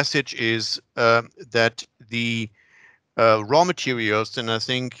important message is that the raw materials, and I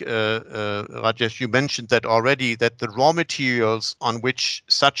think, Rajesh, you mentioned that already, that the raw materials on which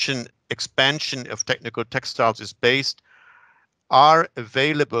such an expansion of technical textiles is based are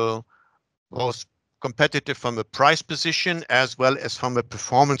available, both competitive from a price position as well as from a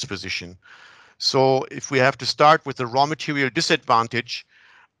performance position. So if we have to start with the raw material disadvantage,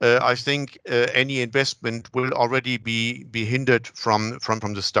 I think any investment will already be hindered from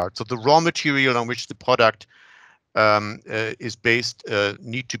the start. So the raw material on which the product is based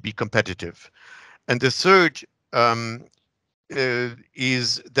need to be competitive. And the third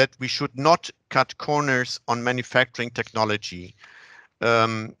is that we should not cut corners on manufacturing technology.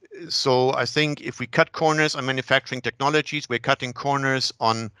 So I think if we cut corners on manufacturing technologies, we're cutting corners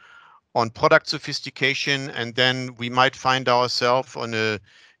on product sophistication, and then we might find ourselves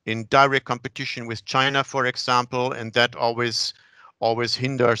in direct competition with China, for example, and that always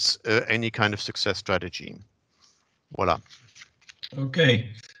hinders any kind of success strategy. Voila. Okay,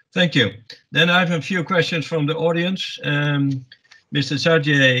 thank you. Then I have a few questions from the audience. Mr.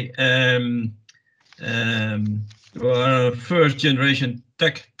 Sajdeh, You are a first-generation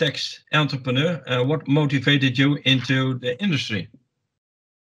tech entrepreneur. What motivated you into the industry?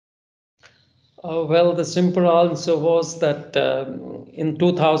 Well, the simple answer was that in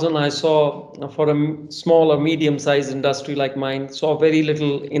 2000, I saw for a small or medium-sized industry like mine, saw very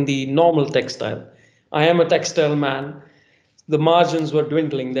little in the normal textile. I am a textile man. The margins were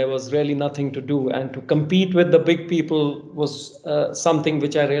dwindling. There was really nothing to do. And to compete with the big people was something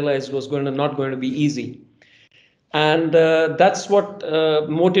which I realized was not going to be easy. And that's what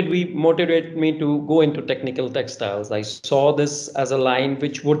motivated me to go into technical textiles. I saw this as a line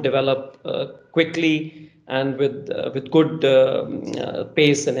which would develop quickly and with good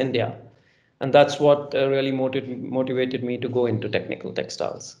pace in India. And that's what really motivated me to go into technical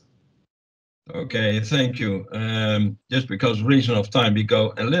textiles. Okay, thank you. Just because of reason of time, we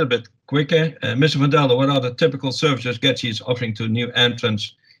go a little bit quicker. Mr. Van Delden, what are the typical services Gherzi is offering to new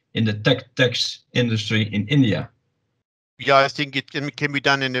entrants in the tech industry in India? Yeah, I think it can be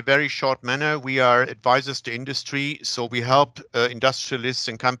done in a very short manner. We are advisors to industry, so we help industrialists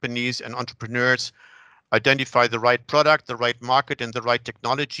and companies and entrepreneurs identify the right product, the right market, and the right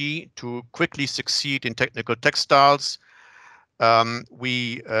technology to quickly succeed in technical textiles.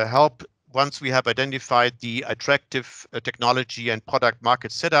 We help, once we have identified the attractive technology and product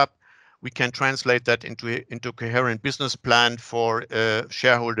market setup, we can translate that into a coherent business plan for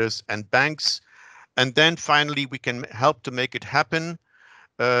shareholders and banks. And then finally, we can help to make it happen,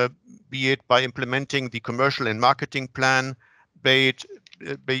 be it by implementing the commercial and marketing plan, be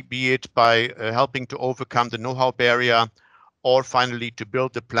it by helping to overcome the know-how barrier, or finally to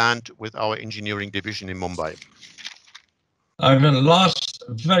build the plant with our engineering division in Mumbai. I have a last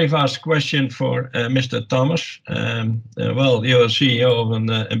very fast question for Mr. Thomas. Well, you're a CEO of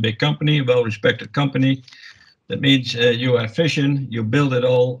a big company, a well-respected company. That means you have vision, you build it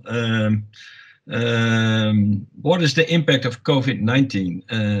all. What is the impact of COVID-19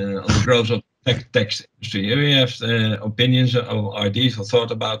 on the growth of the tech industry? Do you have opinions or ideas or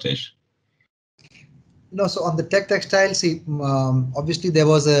thought about this? No, so on the textile, see, obviously there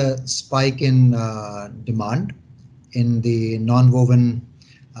was a spike in demand in the non-woven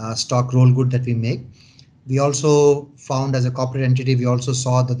stock roll good that we make. We also found as a corporate entity, we also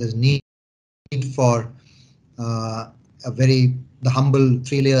saw that there's need for the humble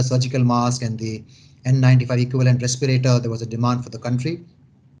 3-layer surgical mask and the N95 equivalent respirator. There was a demand for the country.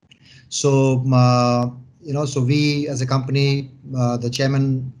 So, so we as a company, the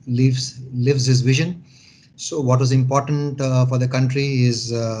chairman lives his vision. So what was important for the country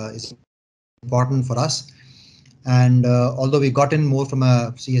is important for us. And although we got in more from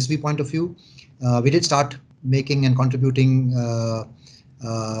a CSV point of view, we did start making and contributing to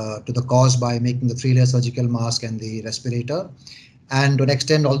the cause by making the 3-layer surgical mask and the respirator. And to an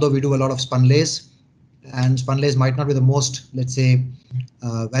extent, although we do a lot of spunlace, and spunlace might not be the most, let's say,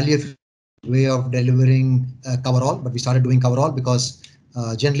 value way of delivering coverall, but we started doing coverall because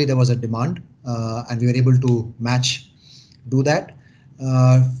generally there was a demand and we were able to do that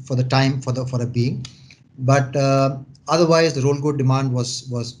for the time for a being. But otherwise, the roll good demand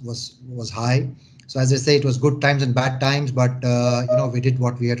was high. So as I say, it was good times and bad times, but we did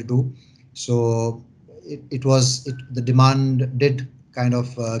what we had to do. So the demand did kind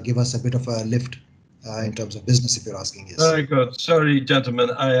of give us a bit of a lift in terms of business, if you're asking. Yes. Very good. Sorry,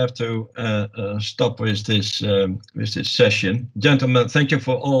 gentlemen, I have to stop with this session. Gentlemen, thank you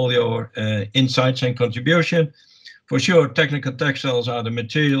for all your insights and contribution. For sure, technical textiles are the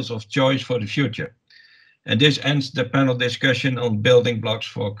materials of choice for the future. And this ends the panel discussion on building blocks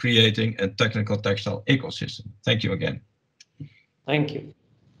for creating a technical textile ecosystem. Thank you again. Thank you.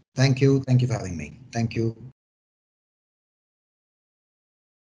 Thank you. Thank you for having me. Thank you.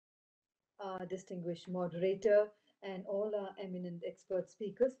 Distinguished moderator and all our eminent expert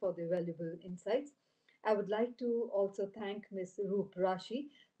speakers for their valuable insights. I would like to also thank Ms. Roop Rashi,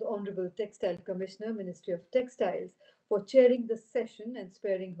 the Honorable Textile Commissioner, Ministry of Textiles, for chairing this session and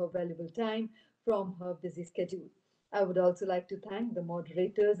sparing her valuable time from her busy schedule. I would also like to thank the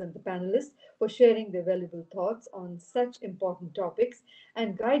moderators and the panelists for sharing their valuable thoughts on such important topics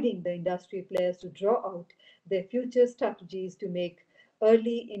and guiding the industry players to draw out their future strategies to make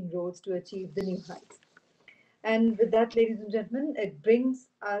early inroads to achieve the new heights. And with that, ladies and gentlemen, it brings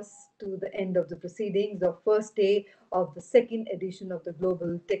us to the end of the proceedings, the first day of the second edition of the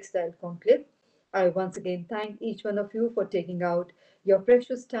Global Textile Conclave. I once again thank each one of you for taking out your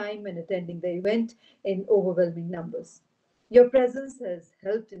precious time and attending the event in overwhelming numbers. Your presence has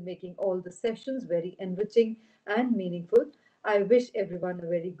helped in making all the sessions very enriching and meaningful. I wish everyone a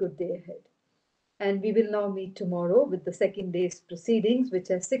very good day ahead. And we will now meet tomorrow with the second day's proceedings, which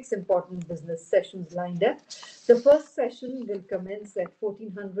has 6 important business sessions lined up. The first session will commence at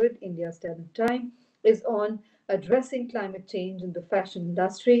 1400 India Standard Time, is on addressing climate change in the fashion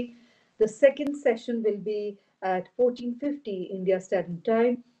industry. The second session will be at 1450 India Standard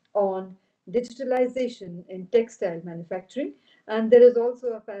Time on digitalization in textile manufacturing. And there is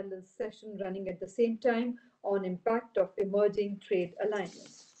also a parallel session running at the same time on impact of emerging trade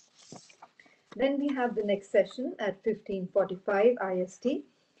alignments. Then we have the next session at 1545 IST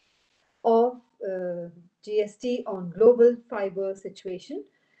of GST on global fiber situation.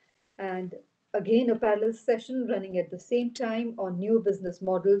 And again, a parallel session running at the same time on new business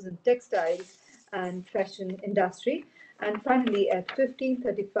models in textiles and fashion industry. And finally, at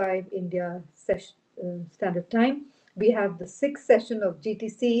 1535 India Standard Time, we have the 6th session of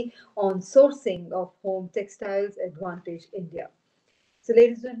GTC on sourcing of home textiles advantage India. So,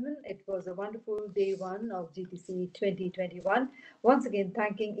 ladies and gentlemen, it was a wonderful day one of GTC 2021. Once again,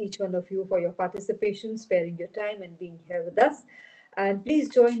 thanking each one of you for your participation, sparing your time and being here with us. And please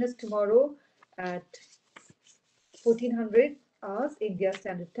join us tomorrow at 1400 hours India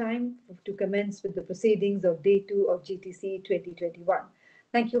Standard Time to commence with the proceedings of day 2 of GTC 2021.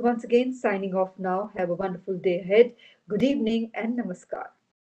 Thank you once again. Signing off now. Have a wonderful day ahead. Good evening and namaskar.